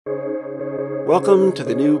Welcome to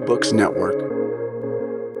the New Books Network.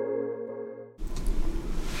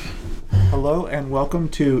 Hello and welcome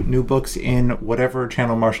to New Books in whatever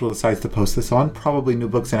channel Marshall decides to post this on, probably New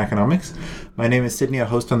Books in Economics. My name is Sydney, a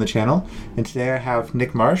host on the channel, and today I have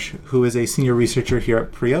Nick Marsh, who is a senior researcher here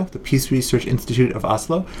at PRIO, the Peace Research Institute of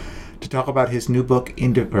Oslo, to talk about his new book,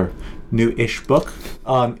 new-ish book,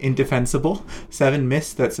 Indefensible, 7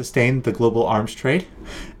 Myths That Sustain the Global Arms Trade.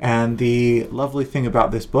 And the lovely thing about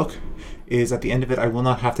this book is at the end of it, I will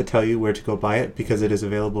not have to tell you where to go buy it because it is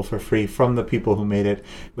available for free from the people who made it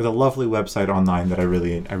with a lovely website online that I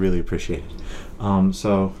really appreciated.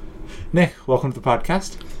 So, Nick, welcome to the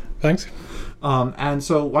podcast. Thanks. And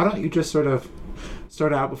so why don't you just sort of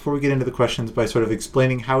start out before we get into the questions by sort of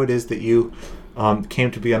explaining how it is that you came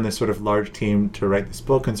to be on this sort of large team to write this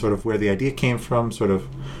book and sort of where the idea came from, sort of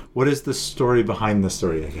what is the story behind the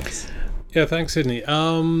story, I guess. Yeah, thanks, Sydney.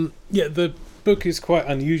 The book is quite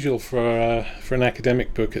unusual for an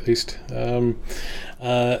academic book, at least,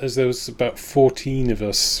 as there was about 14 of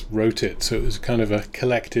us wrote it, so it was kind of a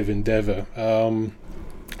collective endeavour.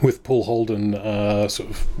 With Paul Holden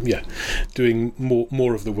doing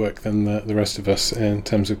more of the work than the rest of us in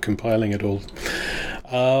terms of compiling it all.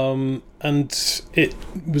 And it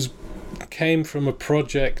came from a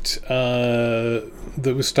project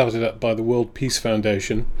that was started up by the World Peace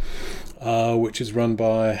Foundation, which is run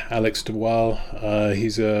by Alex de Waal.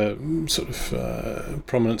 He's a sort of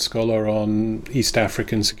prominent scholar on East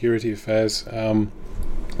African security affairs.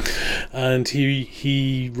 And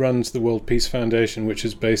he runs the World Peace Foundation, which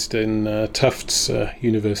is based in Tufts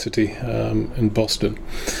University in Boston.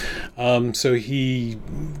 So he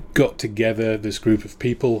got together this group of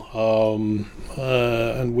people,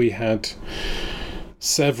 and we had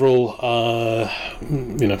several,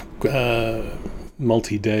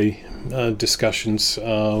 multi-day discussions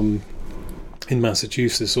in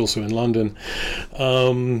Massachusetts, also in London,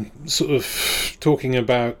 sort of talking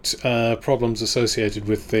about problems associated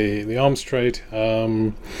with the arms trade,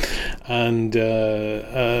 and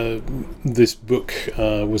this book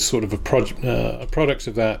was sort of a product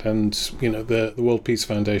of that. And the World Peace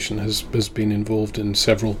Foundation has been involved in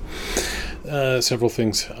several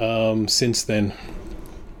things since then.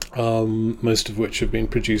 Most of which have been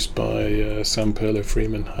produced by Sam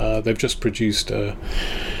Perlo-Freeman. They've just produced a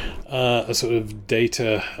sort of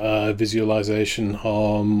data visualization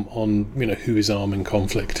on who is arming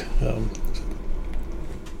conflict.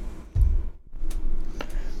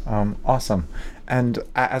 Awesome. And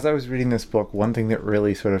as I was reading this book, one thing that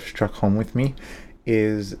really sort of struck home with me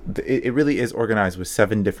is it really is organized with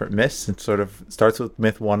 7 different myths. It sort of starts with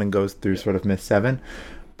myth 1 and goes through sort of myth 7.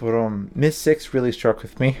 But myth 6 really struck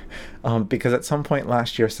with me because at some point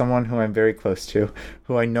last year, someone who I'm very close to,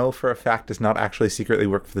 who I know for a fact does not actually secretly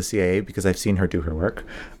work for the CIA because I've seen her do her work,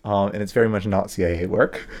 and it's very much not CIA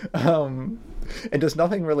work, and does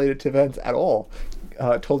nothing related to events at all,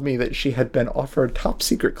 told me that she had been offered top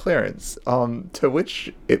secret clearance, to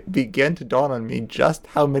which it began to dawn on me just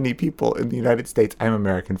how many people in the United States, I'm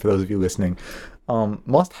American for those of you listening,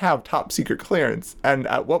 must have top secret clearance. And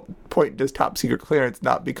at what point does top secret clearance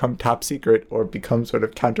not become top secret or become sort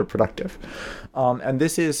of counterproductive? And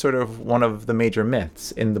this is sort of one of the major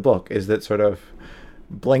myths in the book, is that sort of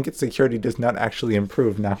blanket security does not actually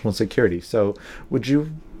improve national security. So would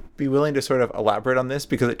you be willing to sort of elaborate on this?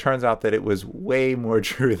 Because it turns out that it was way more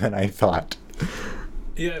true than I thought.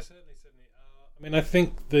 Yes. I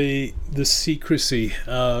think the secrecy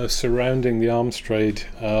surrounding the arms trade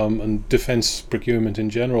and defence procurement in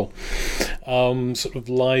general sort of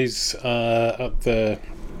lies at the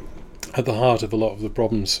heart of a lot of the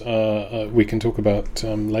problems we can talk about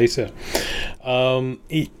later.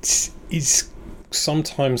 It is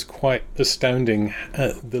sometimes quite astounding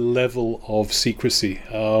at the level of secrecy.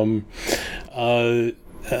 For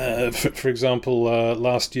example,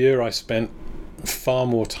 last year I spent far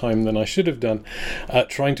more time than I should have done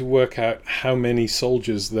trying to work out how many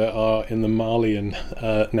soldiers there are in the Malian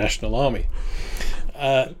National Army.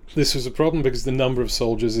 This was a problem because the number of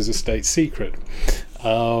soldiers is a state secret.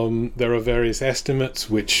 There are various estimates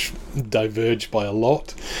which diverge by a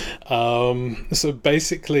lot. So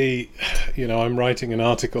basically, I'm writing an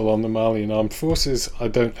article on the Malian Armed Forces. I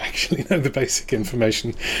don't actually know the basic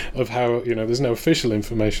information of how, there's no official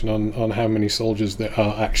information on how many soldiers there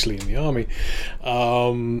are actually in the army.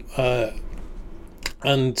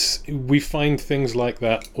 And we find things like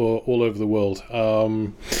that all over the world.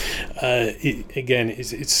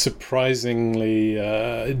 It's surprisingly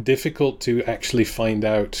difficult to actually find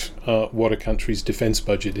out what a country's defense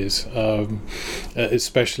budget is,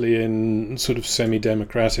 especially in sort of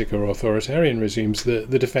semi-democratic or authoritarian regimes. The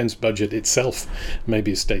defense budget itself may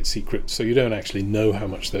be a state secret, so you don't actually know how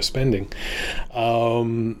much they're spending.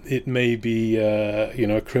 It may be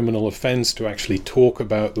a criminal offense to actually talk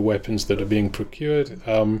about the weapons that are being procured.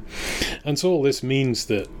 And so all this means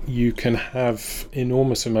that you can have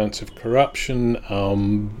enormous amounts of corruption,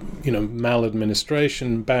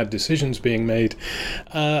 maladministration, bad decisions being made,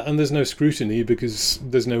 and there's no scrutiny because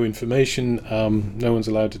there's no information. No one's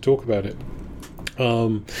allowed to talk about it.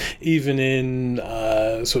 Even in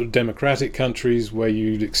sort of democratic countries where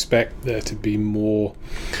you'd expect there to be more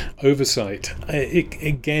oversight, it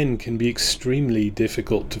again can be extremely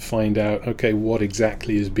difficult to find out, okay, what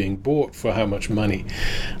exactly is being bought for how much money.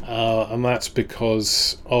 And that's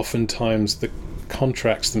because oftentimes the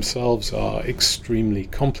contracts themselves are extremely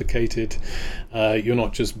complicated. You're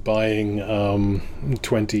not just buying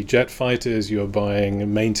 20 jet fighters, you're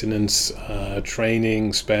buying maintenance,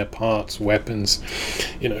 training, spare parts, weapons.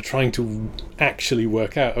 Trying to actually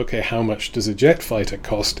work out, okay, how much does a jet fighter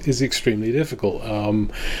cost is extremely difficult.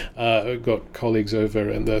 I've got colleagues over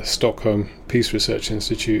at the Stockholm Peace Research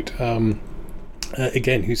Institute,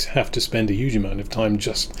 again, who have to spend a huge amount of time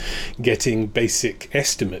just getting basic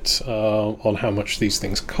estimates on how much these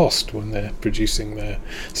things cost when they're producing their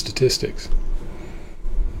statistics.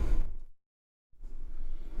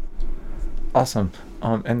 Awesome.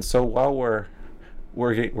 And so while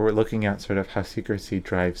we're looking at sort of how secrecy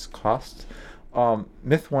drives costs,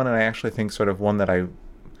 myth one, and I actually think sort of one that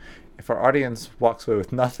if our audience walks away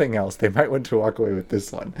with nothing else, they might want to walk away with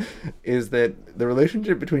this one, is that the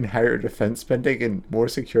relationship between higher defense spending and more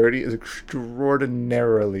security is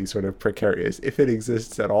extraordinarily sort of precarious. If it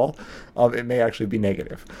exists at all, it may actually be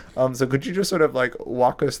negative. So could you just sort of like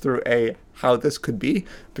walk us through how this could be?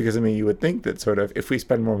 Because you would think that sort of if we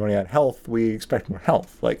spend more money on health, we expect more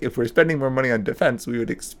health. Like if we're spending more money on defense, we would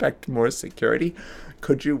expect more security.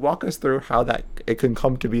 Could you walk us through how that it can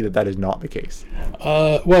come to be that is not the case?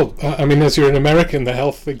 As you're an American, the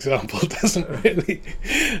health example doesn't really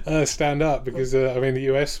stand up because, the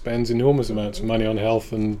US spends enormous amounts of money on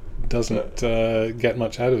health and doesn't get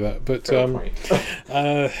much out of that. But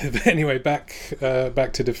anyway, back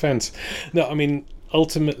to defense. No,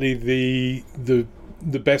 ultimately the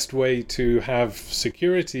best way to have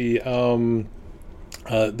security,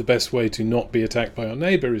 the best way to not be attacked by your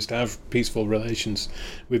neighbor is to have peaceful relations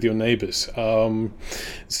with your neighbors.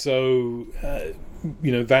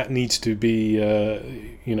 That needs to be,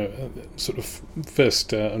 sort of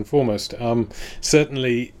first and foremost.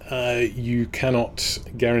 Certainly, you cannot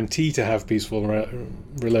guarantee to have peaceful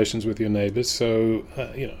relations with your neighbors. So,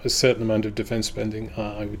 a certain amount of defense spending,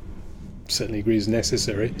 I would certainly agree, is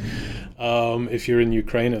necessary. If you're in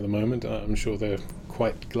Ukraine at the moment, I'm sure they're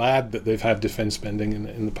quite glad that they've had defense spending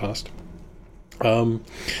in the past.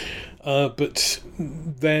 But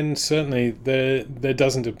then certainly there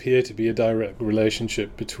doesn't appear to be a direct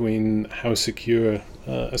relationship between how secure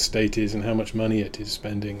a state is and how much money it is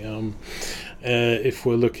spending. If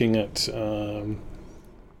we're looking at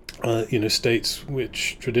states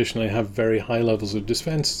which traditionally have very high levels of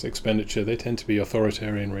defense expenditure, they tend to be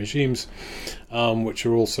authoritarian regimes, which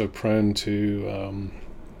are also prone to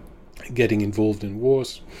getting involved in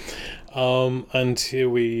wars. And here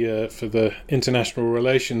we, for the international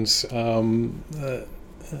relations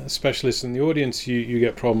specialists in the audience, you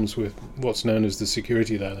get problems with what's known as the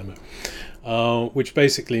security dilemma, which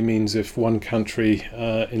basically means if one country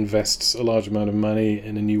invests a large amount of money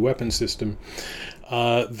in a new weapon system,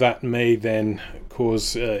 that may then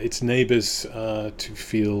cause its neighbors to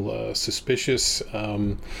feel suspicious,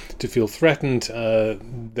 to feel threatened.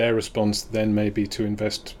 Their response then may be to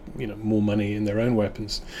invest, more money in their own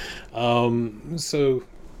weapons.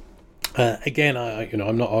 Again,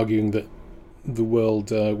 I'm not arguing that the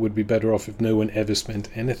world would be better off if no one ever spent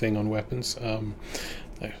anything on weapons.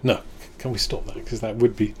 No. Can we stop that? Because that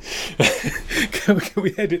would be... can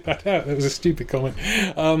we edit that out? That was a stupid comment.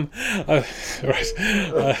 All right.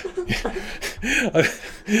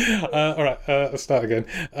 All right. Let's start again.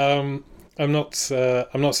 I'm not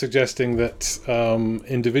suggesting that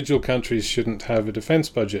individual countries shouldn't have a defense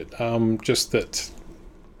budget. Just that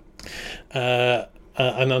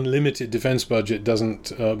an unlimited defense budget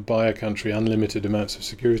doesn't buy a country unlimited amounts of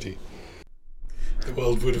security. The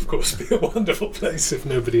world would, of course, be a wonderful place if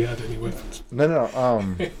nobody had any weapons. No.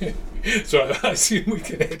 Sorry, I assume we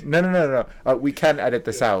can edit. No. We can edit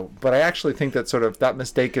this out, but I actually think that sort of that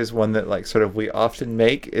mistake is one that like sort of we often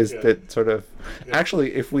make is that sort of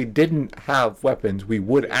actually if we didn't have weapons, we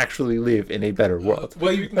would actually live in a better world.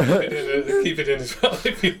 Well, you can keep it in as well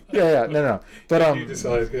if you. No. But you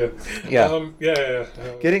decide. Yeah.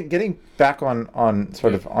 Getting back on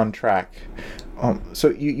sort of on track. So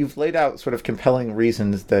you've laid out sort of compelling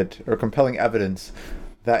reasons or compelling evidence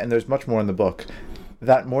that, and there's much more in the book,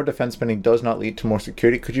 that more defense spending does not lead to more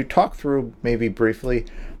security. Could you talk through maybe briefly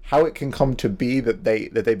how it can come to be that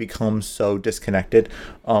they become so disconnected?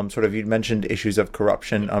 Sort of, you mentioned issues of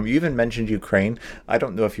corruption. You even mentioned Ukraine. I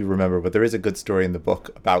don't know if you remember, but there is a good story in the book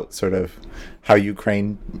about sort of how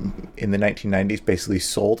Ukraine in the 1990s basically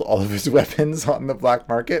sold all of its weapons on the black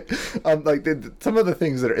market. Some of the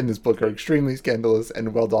things that are in this book are extremely scandalous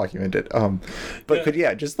and well documented.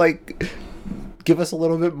 Could just like give us a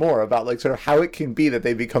little bit more about like sort of how it can be that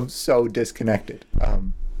they become so disconnected?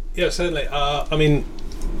 Yeah, certainly. I mean,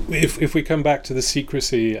 if we come back to the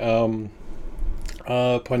secrecy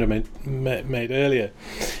point I made earlier,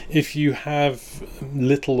 if you have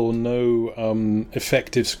little or no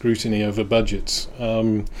effective scrutiny over budgets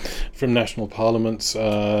from national parliaments,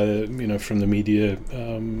 from the media,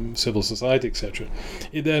 civil society, etc.,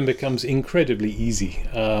 it then becomes incredibly easy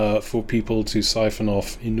for people to siphon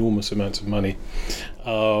off enormous amounts of money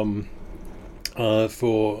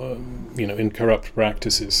in corrupt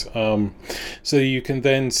practices. So you can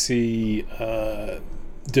then see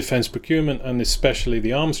defense procurement, and especially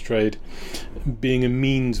the arms trade, being a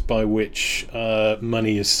means by which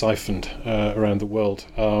money is siphoned around the world.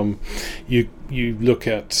 You look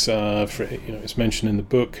at, it's mentioned in the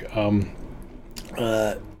book,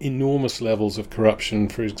 enormous levels of corruption,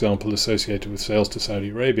 for example, associated with sales to Saudi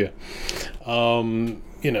Arabia.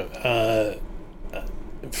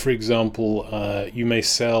 For example, you may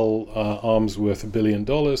sell arms worth $1 billion.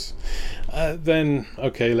 Then,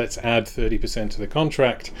 okay, let's add 30% to the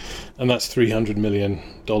contract, and that's $300 million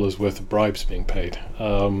worth of bribes being paid.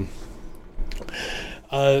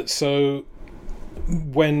 So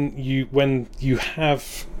when you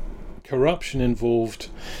have corruption involved,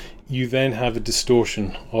 you then have a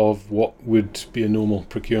distortion of what would be a normal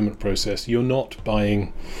procurement process. You're not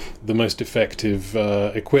buying the most effective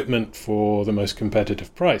equipment for the most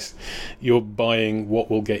competitive price. You're buying what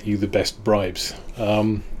will get you the best bribes.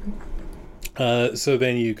 So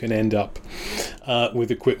then you can end up with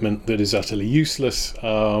equipment that is utterly useless.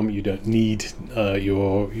 You don't need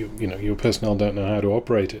your personnel don't know how to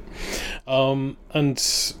operate it,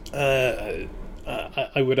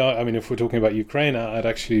 I would, if we're talking about Ukraine, I'd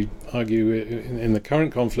actually argue in the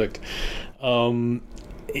current conflict,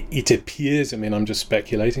 it appears, I'm just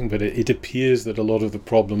speculating, but it appears that a lot of the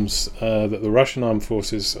problems that the Russian armed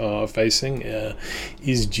forces are facing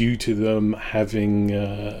is due to them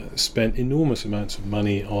having spent enormous amounts of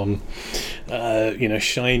money on,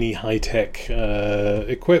 shiny high-tech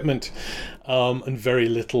equipment, and very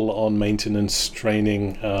little on maintenance,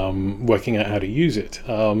 training, working out how to use it.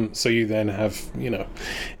 So you then have,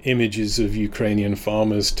 images of Ukrainian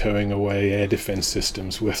farmers towing away air defense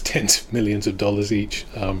systems worth tens of millions of dollars each.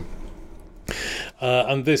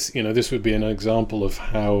 And this would be an example of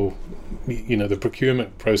how, the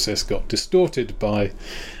procurement process got distorted by,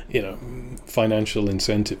 financial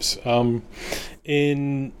incentives.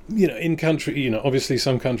 In country, obviously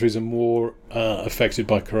some countries are more affected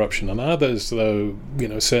by corruption than others, though,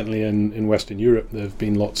 certainly in Western Europe there have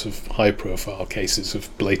been lots of high-profile cases of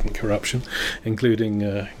blatant corruption, including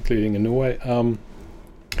in Norway.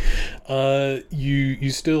 You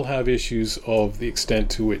still have issues of the extent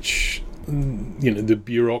to which the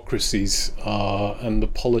bureaucracies and the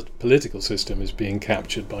political system is being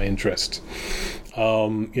captured by interests.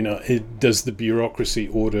 Does the bureaucracy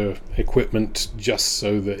order equipment just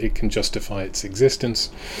so that it can justify its existence?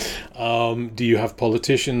 Do you have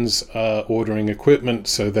politicians ordering equipment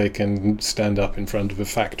so they can stand up in front of a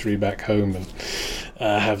factory back home and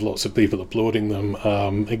have lots of people applauding them?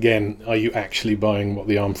 Again, are you actually buying what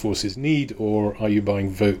the armed forces need, or are you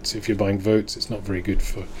buying votes? If you're buying votes, it's not very good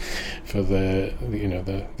for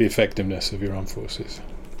the effectiveness of your armed forces.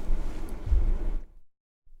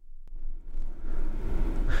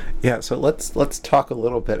 Yeah, so let's talk a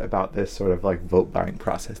little bit about this sort of like vote buying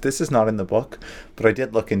process. This is not in the book, but I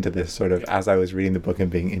did look into this sort of as I was reading the book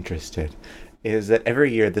and being interested. is that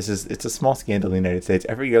every year, it's a small scandal in the United States.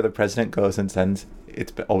 Every year the president goes and sends,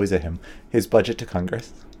 it's always a him, his budget to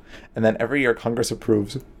Congress. And then every year Congress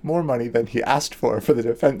approves more money than he asked for the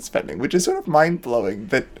defense spending, which is sort of mind-blowing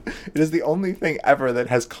that it is the only thing ever that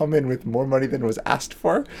has come in with more money than was asked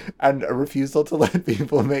for, and a refusal to let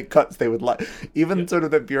people make cuts they would like, even sort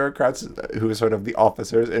of the bureaucrats who are sort of the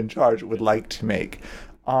officers in charge would like to make.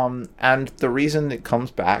 And the reason it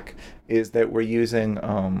comes back is that we're using...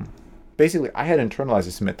 Basically, I had internalized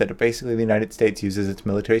this myth that basically the United States uses its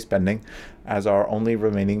military spending as our only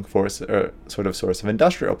remaining source of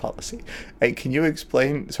industrial policy. And can you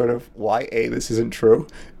explain sort of why, A, this isn't true,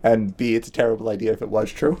 and B, it's a terrible idea if it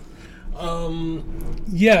was true? Well,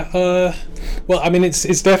 I mean,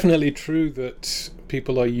 it's definitely true that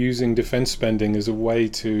people are using defense spending as a way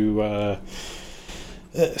to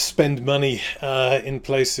spend money in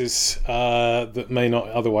places that may not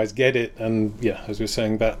otherwise get it. And yeah, as we're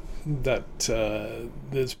saying, that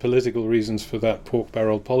there's political reasons for that pork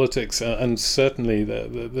barrel politics, and certainly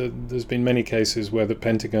there's been many cases where the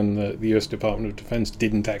Pentagon, the US Department of Defense,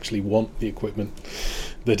 didn't actually want the equipment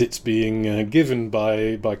that it's being given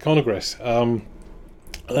by Congress. I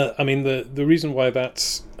mean, the reason why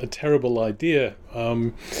that's a terrible idea,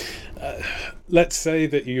 let's say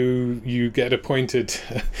that you get appointed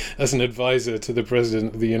as an advisor to the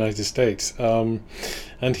President of the United States,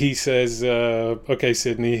 and he says, okay,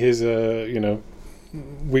 Sidney, here's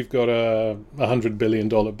we've got a $100 billion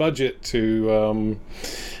budget to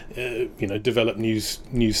develop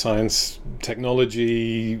new science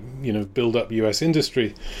technology, build up US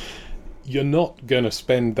industry. You're not going to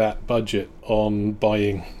spend that budget on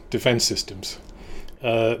buying defense systems.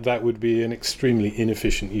 That would be an extremely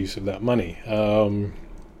inefficient use of that money.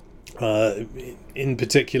 In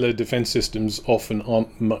particular, defense systems often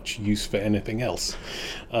aren't much use for anything else.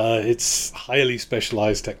 It's highly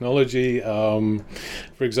specialized technology. For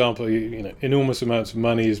example, enormous amounts of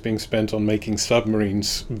money is being spent on making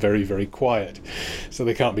submarines very, very quiet, so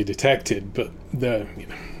they can't be detected. But there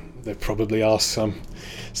probably are some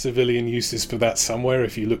civilian uses for that somewhere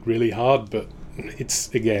if you look really hard. But it's,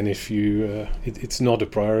 again, it's not a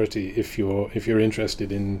priority if you're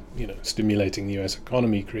interested in stimulating the US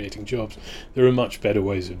economy, creating jobs. There are much better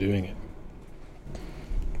ways of doing it.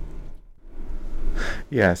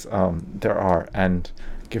 Yes, there are, and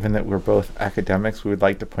given that we're both academics, we would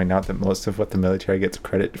like to point out that most of what the military gets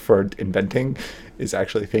credit for inventing is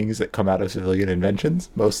actually things that come out of civilian inventions,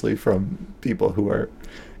 mostly from people who are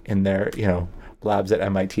in their labs at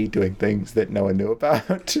MIT doing things that no one knew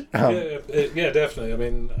about. Yeah, definitely. I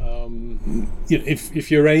mean, if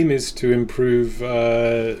your aim is to improve,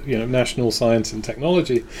 national science and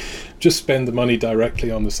technology, just spend the money directly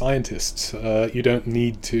on the scientists. You don't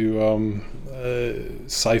need to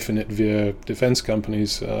siphon it via defense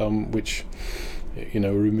companies, which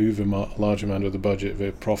remove a large amount of the budget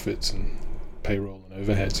via profits and payroll and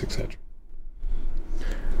overheads, etc.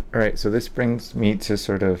 All right, so this brings me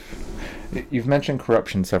to you've mentioned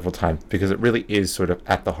corruption several times because it really is sort of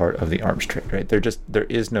at the heart of the arms trade, right? There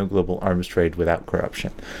is no global arms trade without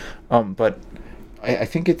corruption. But I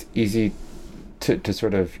think it's easy to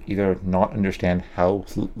sort of either not understand how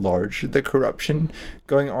large the corruption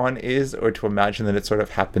going on is, or to imagine that it sort of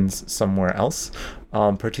happens somewhere else,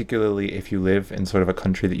 particularly if you live in sort of a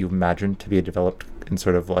country that you imagine to be a developed and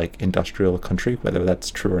sort of like industrial country, whether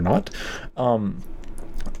that's true or not.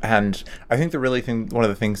 And I think one of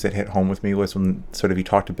the things that hit home with me was when sort of you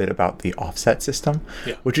talked a bit about the offset system.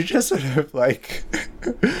 Yeah. Would you just sort of like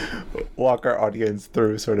walk our audience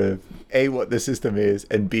through sort of A, what the system is,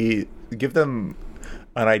 and B, give them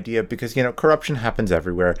an idea, because corruption happens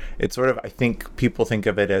everywhere. It's sort of, I think people think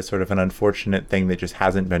of it as sort of an unfortunate thing that just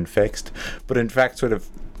hasn't been fixed, but in fact sort of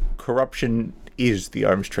corruption is the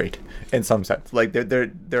arms trade in some sense. Like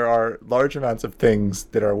there are large amounts of things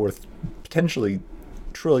that are worth potentially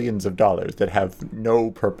trillions of dollars that have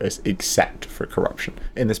no purpose except for corruption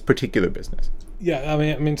in this particular business. Yeah,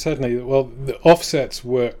 I mean certainly. Well, the offsets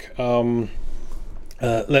work.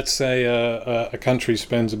 Let's say a country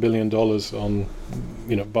spends $1 billion on,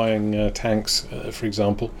 buying tanks, for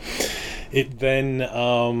example. It then,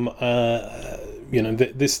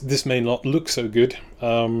 this may not look so good.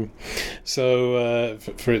 For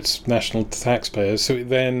its national taxpayers. So it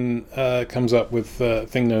then comes up with a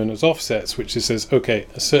thing known as offsets, which says, okay,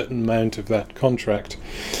 a certain amount of that contract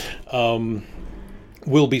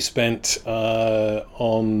will be spent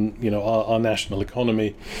on our national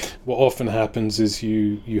economy. What often happens is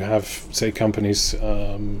you have, say, companies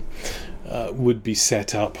would be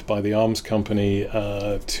set up by the arms company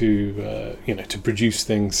to produce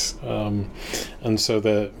things, and so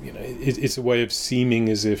it's a way of seeming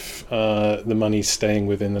as if the money's staying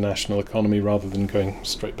within the national economy rather than going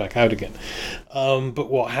straight back out again. But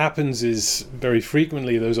what happens is very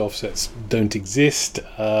frequently those offsets don't exist,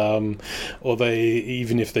 or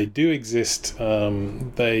even if they do exist,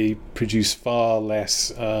 they produce far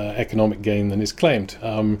less economic gain than is claimed.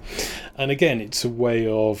 And again, it's a way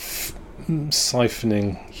of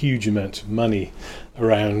siphoning huge amounts of money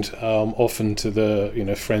around, often to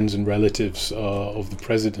the friends and relatives of the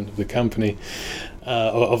president of the company,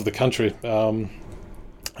 or of the country,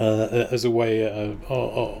 as a way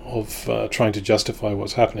of trying to justify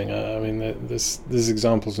what's happening. I mean, there's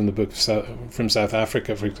examples in the book from South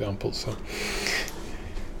Africa, for example. So.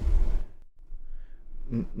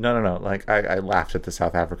 No. Like, I laughed at the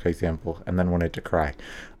South Africa example and then wanted to cry.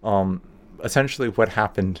 Essentially, what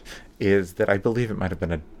happened is that I believe it might have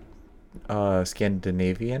been a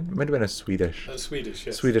Scandinavian, it might have been a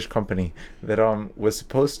Swedish company that was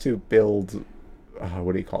supposed to build,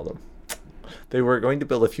 what do you call them? They were going to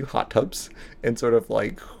build a few hot tubs in sort of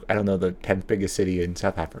like, I don't know, the 10th biggest city in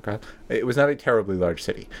South Africa. It was not a terribly large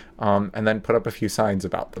city. And then put up a few signs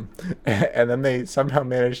about them. And then they somehow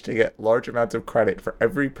managed to get large amounts of credit for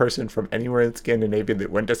every person from anywhere in Scandinavia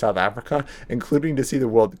that went to South Africa, including to see the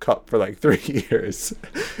World Cup for like 3 years.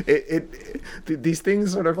 These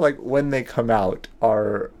things sort of like, when they come out,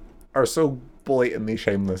 are so blatantly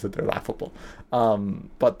shameless that they're laughable.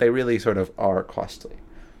 But they really sort of are costly.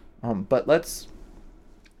 But let's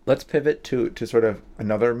pivot to sort of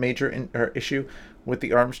another major issue with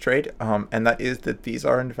the arms trade, and that is that these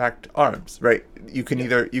are in fact arms, right? You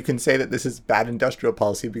can say that this is bad industrial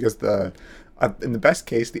policy because in the best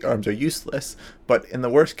case the arms are useless, but in the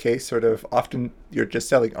worst case, sort of often you're just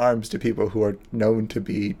selling arms to people who are known to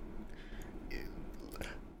be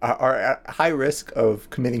are at high risk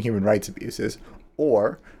of committing human rights abuses,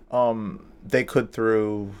 or they could,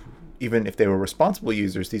 through, even if they were responsible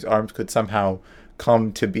users, these arms could somehow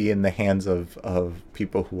come to be in the hands of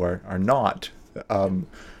people who are not,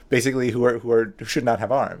 basically who should not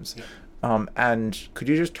have arms. Yeah. And could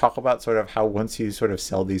you just talk about sort of how, once you sort of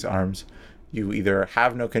sell these arms, you either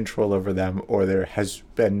have no control over them, or there has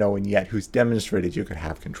been no one yet who's demonstrated you could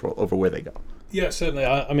have control over where they go? Yeah, certainly.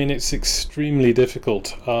 I mean, it's extremely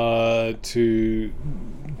difficult to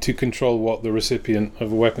control what the recipient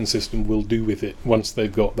of a weapon system will do with it once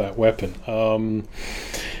they've got that weapon.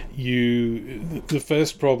 The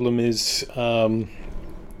first problem is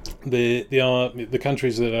the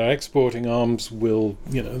countries that are exporting arms will,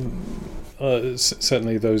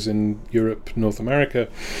 certainly those in Europe, North America,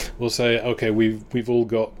 will say, okay, we've all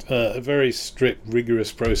got a very strict,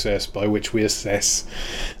 rigorous process by which we assess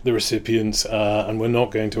the recipients, and we're not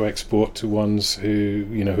going to export to ones who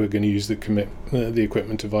are going to use the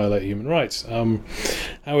equipment to violate human rights.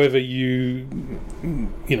 However, a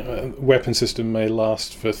weapon system may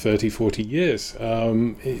last for 30, 40 years.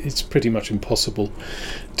 It's pretty much impossible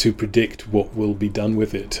to predict what will be done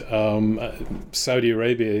with it. Saudi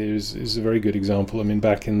Arabia is a very good example. I mean,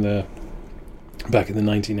 back in the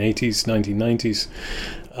 1980s, 1990s,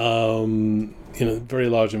 very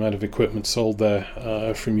large amount of equipment sold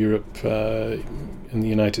there from Europe in the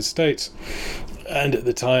United States. And at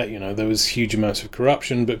the time, there was huge amounts of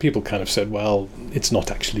corruption, but people kind of said, well, it's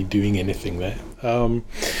not actually doing anything there. And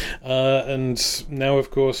now,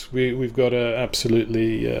 of course, we've got an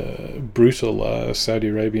absolutely brutal Saudi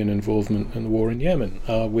Arabian involvement in the war in Yemen,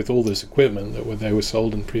 with all this equipment they were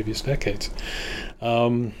sold in previous decades.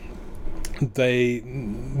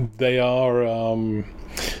 They are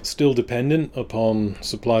still dependent upon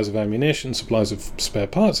supplies of ammunition, supplies of spare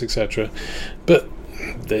parts, etc. But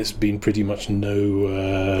there's been pretty much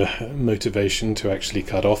no motivation to actually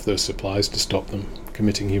cut off those supplies to stop them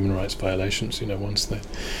committing human rights violations. Once they,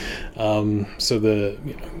 so the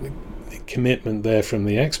commitment there from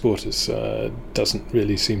the exporters doesn't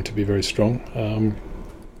really seem to be very strong.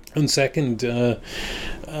 And second, the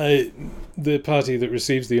party that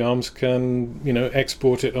receives the arms can,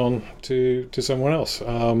 export it on to someone else.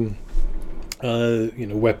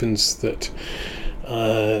 Weapons that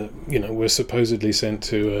were supposedly sent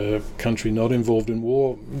to a country not involved in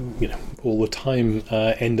war, all the time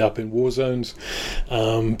end up in war zones.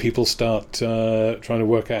 People start trying to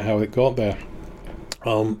work out how it got there.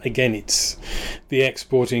 Again, it's the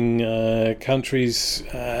exporting countries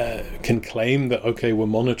can claim that, okay, we're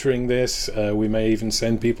monitoring this. We may even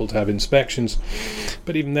send people to have inspections.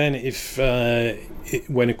 But even then, if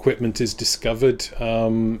when equipment is discovered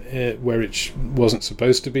where it wasn't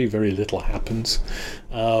supposed to be, very little happens.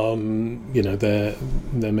 There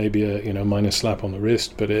may be a minor slap on the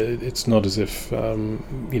wrist, but it's not as if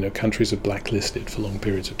countries are blacklisted for long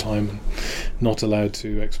periods of time and not allowed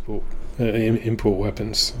to import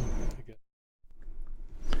weapons.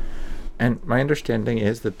 And my understanding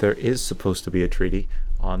is that there is supposed to be a treaty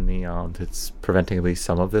on the that's preventing at least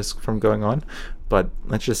some of this from going on. But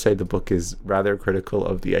let's just say the book is rather critical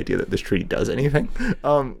of the idea that this treaty does anything.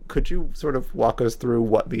 Could you sort of walk us through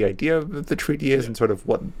what the idea of the treaty is and sort of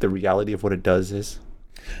what the reality of what it does is?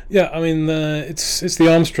 Yeah, I mean, it's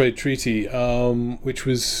the Arms Trade Treaty, which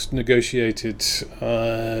was negotiated,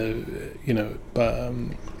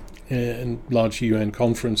 in large UN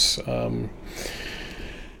conference.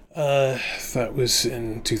 That was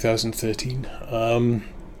in 2013.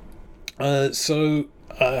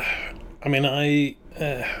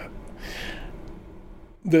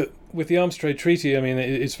 With the Arms Trade Treaty, I mean,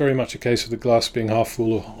 it's very much a case of the glass being half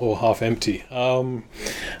full or half empty. On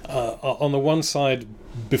the one side,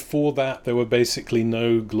 before that, there were basically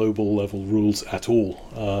no global level rules at all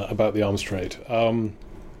about the arms trade.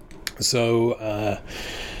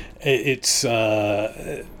 It's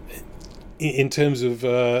in terms of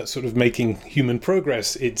sort of making human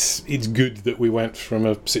progress, it's good that we went from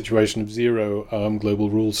a situation of zero global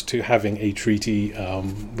rules to having a treaty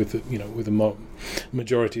with a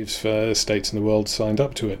majority of states in the world signed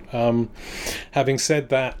up to it. Having said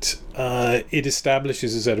that, it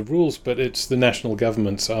establishes a set of rules, but it's the national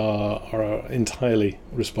governments are entirely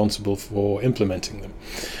responsible for implementing them.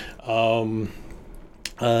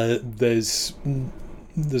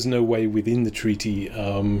 There's no way within the treaty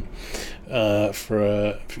for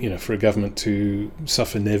a government to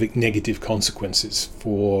suffer negative consequences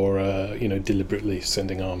for deliberately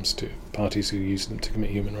sending arms to parties who use them to commit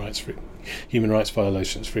human rights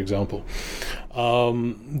violations, for example.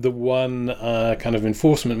 The one kind of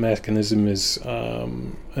enforcement mechanism is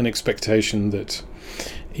an expectation that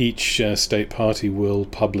each state party will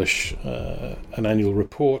publish an annual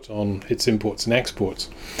report on its imports and exports.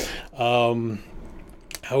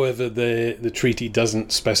 However, the treaty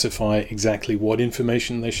doesn't specify exactly what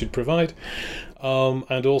information they should provide,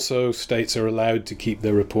 and also states are allowed to keep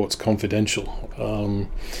their reports confidential,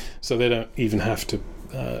 so they don't even have to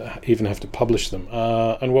publish them.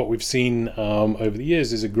 And what we've seen over the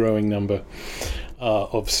years is a growing number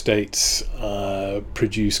of states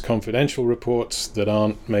produce confidential reports that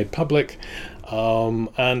aren't made public,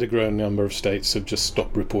 and a growing number of states have just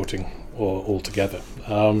stopped reporting altogether.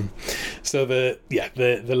 So the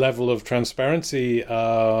level of transparency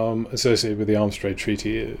associated with the Arms Trade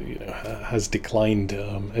Treaty, has declined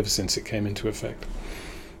ever since it came into effect.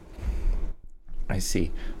 I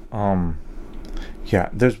see.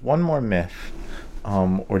 There's one more myth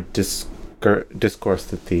or discourse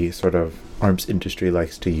that the sort of arms industry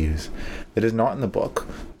likes to use that is not in the book,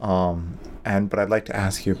 but I'd like to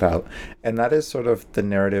ask you about, and that is sort of the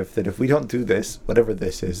narrative that if we don't do this, whatever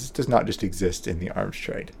this is, it does not just exist in the arms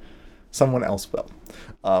trade. Someone else will.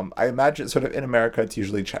 I imagine sort of in America, it's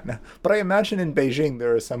usually China. But I imagine in Beijing,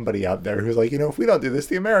 there is somebody out there who's like, if we don't do this,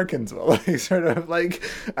 the Americans will. If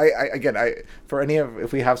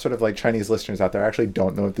we have sort of like Chinese listeners out there, I actually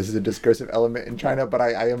don't know if this is a discursive element in China, but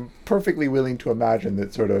I am perfectly willing to imagine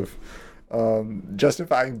that sort of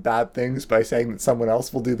justifying bad things by saying that someone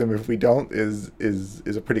else will do them if we don't is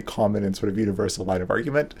a pretty common and sort of universal line of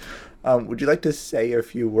argument. Would you like to say a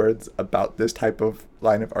few words about this type of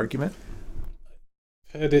line of argument?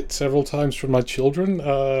 I've heard it several times from my children.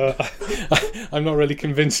 I'm not really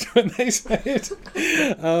convinced when they say it.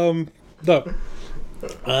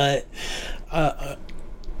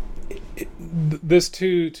 There's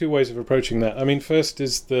two ways of approaching that. I mean, first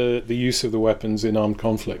is the use of the weapons in armed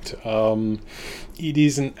conflict. It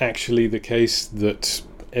isn't actually the case that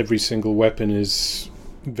every single weapon is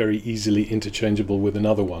very easily interchangeable with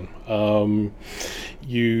another one.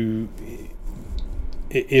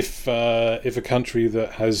 If a country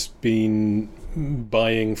that has been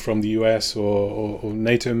buying from the US or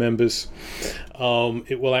NATO members,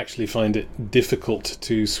 it will actually find it difficult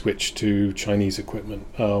to switch to Chinese equipment.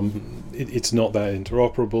 It's not that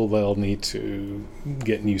interoperable. They'll need to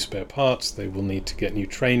get new spare parts. They will need to get new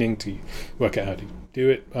training to work out how to do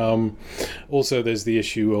it. Also, there's the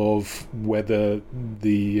issue of whether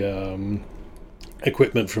the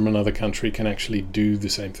equipment from another country can actually do the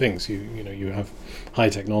same things. You have high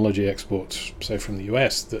technology exports, say from the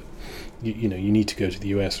US, that you need to go to the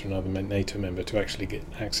US or another NATO member to actually get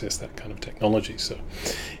access that kind of technology. So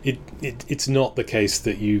it's not the case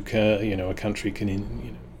that a country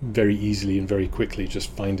can very easily and very quickly just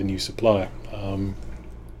find a new supplier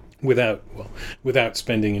without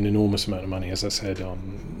spending an enormous amount of money, as I said,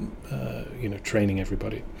 on training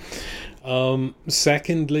everybody.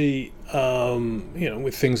 Secondly,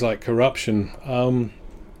 with things like corruption,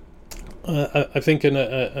 I think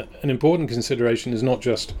an important consideration is not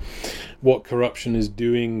just what corruption is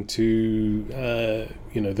doing to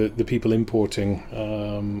the people importing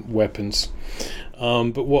weapons,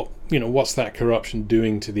 but what's that corruption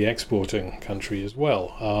doing to the exporting country as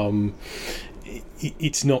well.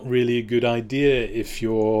 It's not really a good idea if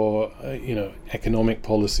your economic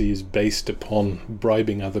policy is based upon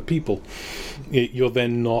bribing other people. You're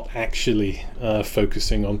then not actually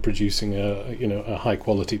focusing on producing a high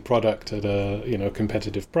quality product at a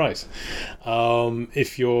competitive price.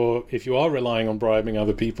 If you are relying on bribing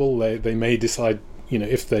other people, they may decide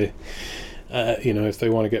if they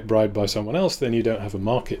want to get bribed by someone else, then you don't have a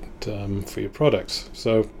market for your products.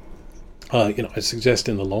 So I suggest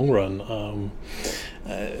in the long run,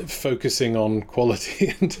 focusing on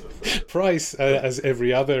quality and price, as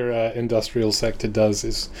every other industrial sector does,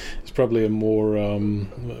 is probably a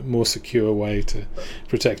more secure way to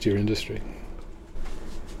protect your industry.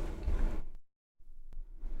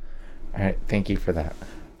 All right, thank you for that.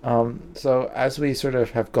 So as we sort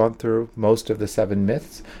of have gone through most of the 7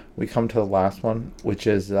 myths, we come to the last one, which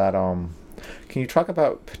is that can you talk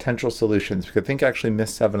about potential solutions? Because I think actually myth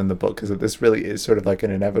 7 in the book is that this really is sort of like an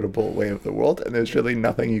inevitable way of the world, and there's really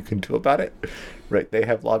nothing you can do about it, right? They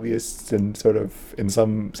have lobbyists, and sort of in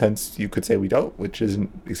some sense you could say we don't, which isn't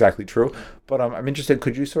exactly true. But I'm interested,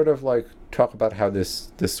 could you sort of like talk about how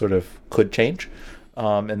this sort of could change,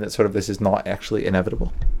 and that sort of this is not actually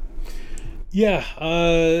inevitable? Yeah,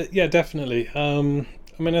 definitely.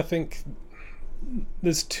 I think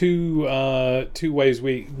there's two ways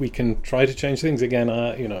we can try to change things. Again,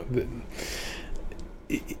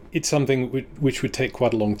 it's something which would take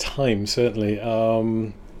quite a long time, certainly.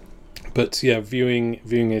 But yeah, viewing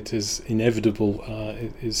it as inevitable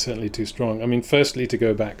is certainly too strong. I mean, firstly, to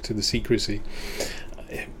go back to the secrecy,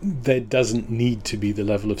 there doesn't need to be the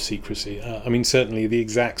level of secrecy. Certainly the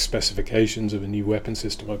exact specifications of a new weapon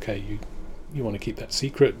system, okay, you want to keep that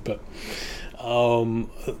secret, but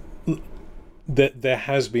there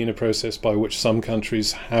has been a process by which some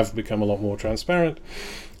countries have become a lot more transparent,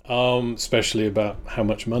 especially about how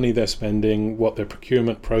much money they're spending, what their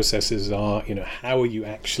procurement processes are, how are you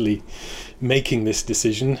actually making this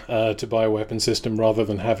decision to buy a weapon system rather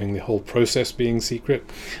than having the whole process being secret.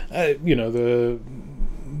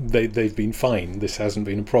 They've been fine. This hasn't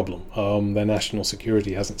been a problem. Their national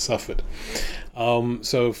security hasn't suffered.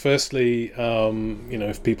 So firstly,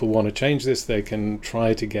 if people want to change this, they can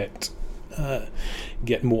try to get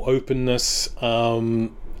more openness,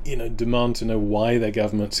 demand to know why their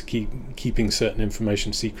governments are keeping certain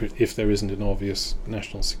information secret if there isn't an obvious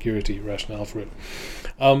national security rationale for it.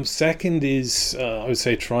 Second is, I would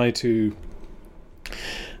say, try to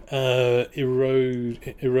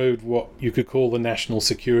erode what you could call the national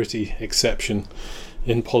security exception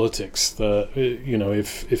in politics.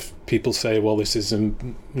 If people say, well, this is a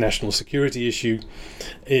national security issue,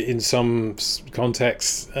 in some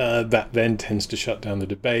contexts, that then tends to shut down the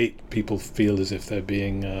debate. People feel as if they're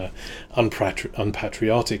being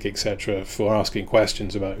unpatriotic, etc., for asking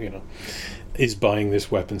questions about, is buying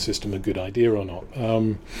this weapon system a good idea or not?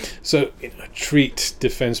 So treat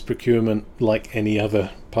defense procurement like any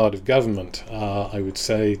other part of government, I would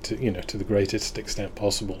say, to the greatest extent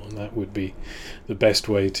possible, and that would be the best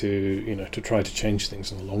way to try to change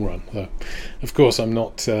things in the long run. Of course, I'm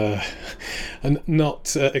not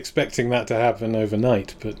expecting that to happen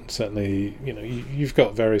overnight, but certainly you've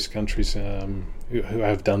got various countries who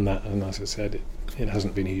have done that, and as I said, it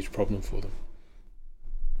hasn't been a huge problem for them.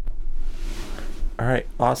 All right,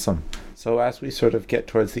 awesome. So as we sort of get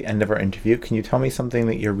towards the end of our interview, can you tell me something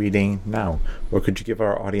that you're reading now? Or could you give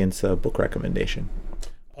our audience a book recommendation?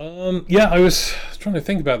 I was trying to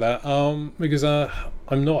think about that, because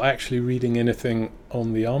I'm not actually reading anything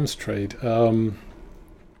on the arms trade. So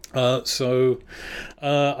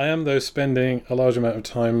I am, though, spending a large amount of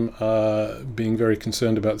time being very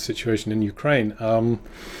concerned about the situation in Ukraine.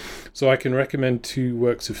 So I can recommend 2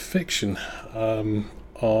 works of fiction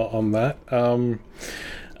on that.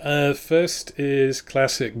 First is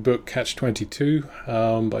classic book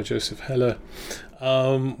Catch-22 by Joseph Heller,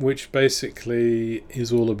 which basically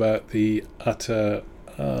is all about the utter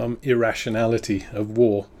irrationality of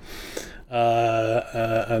war.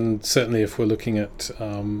 And certainly if we're looking at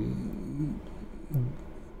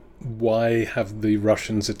why have the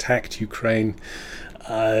Russians attacked Ukraine,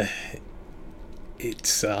 I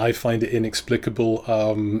find it inexplicable.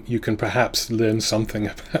 You can perhaps learn something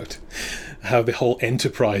about how the whole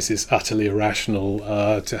enterprise is utterly irrational,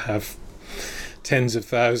 to have tens of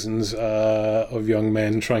thousands of young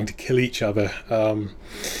men trying to kill each other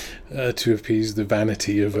to appease the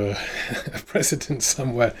vanity of a president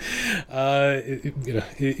somewhere,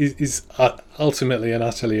 is ultimately an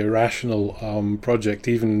utterly irrational project.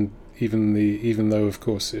 Even though, of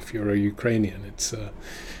course, if you're a Ukrainian, it's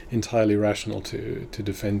entirely rational to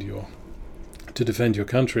defend your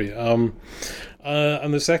country. And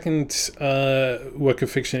the second work of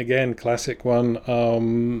fiction, again, classic one,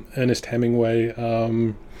 Ernest Hemingway,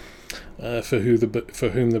 For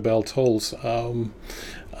Whom the Bell Tolls,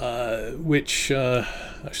 which, how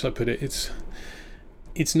shall I put it?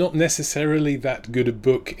 It's not necessarily that good a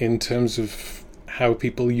book in terms of how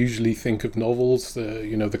people usually think of novels.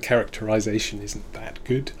 The characterization isn't that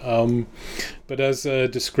good, but as a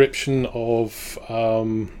description of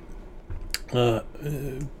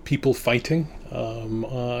people fighting,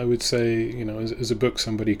 I would say, as a book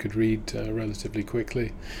somebody could read relatively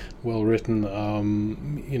quickly, well written.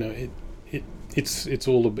 It's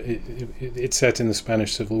set in the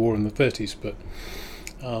Spanish Civil War in the 30s, but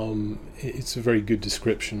it's a very good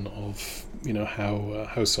description of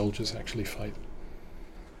how soldiers actually fight.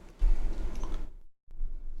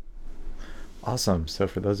 Awesome. So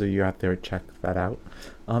for those of you out there, check that out.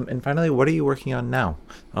 And finally, what are you working on now?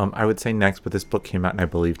 I would say next, but this book came out in, I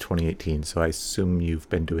believe, 2018. So I assume you've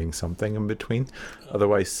been doing something in between.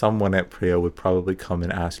 Otherwise, someone at Prio would probably come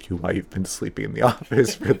and ask you why you've been sleeping in the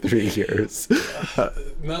office for 3 years.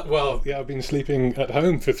 I've been sleeping at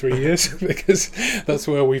home for 3 years because that's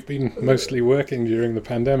where we've been mostly working during the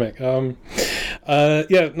pandemic.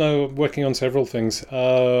 Working on several things.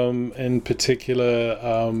 In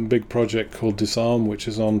particular, big project called Disarm, which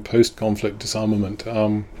is on post-conflict disarmament,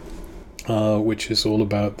 which is all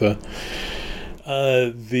about the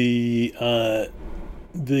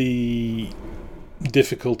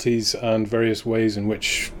difficulties and various ways in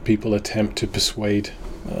which people attempt to persuade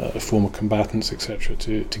former combatants, etc.,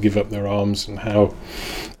 to give up their arms, and how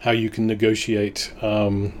you can negotiate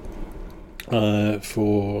for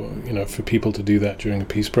people to do that during a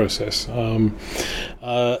peace process.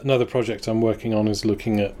 Another project I'm working on is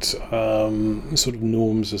looking at sort of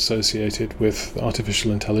norms associated with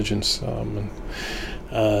artificial intelligence, and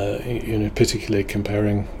particularly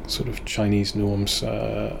comparing sort of Chinese norms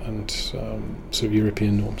and sort of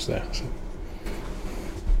European norms there. So.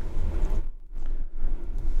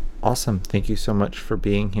 Awesome. Thank you so much for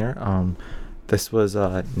being here. This was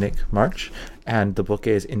Nick March, and the book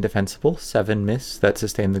is Indefensible: 7 Myths That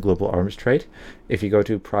Sustain the Global Arms Trade. If you go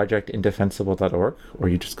to projectindefensible.org, or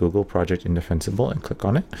you just Google Project Indefensible and click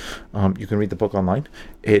on it, you can read the book online.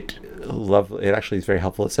 It actually is very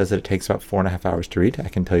helpful. It says that it takes about 4.5 hours to read. I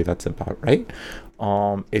can tell you that's about right.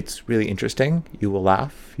 It's really interesting. You will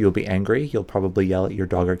laugh. You'll be angry. You'll probably yell at your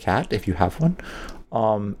dog or cat if you have one.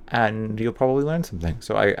 And you'll probably learn something.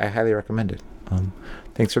 So I highly recommend it.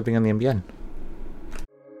 Thanks for being on the MBN.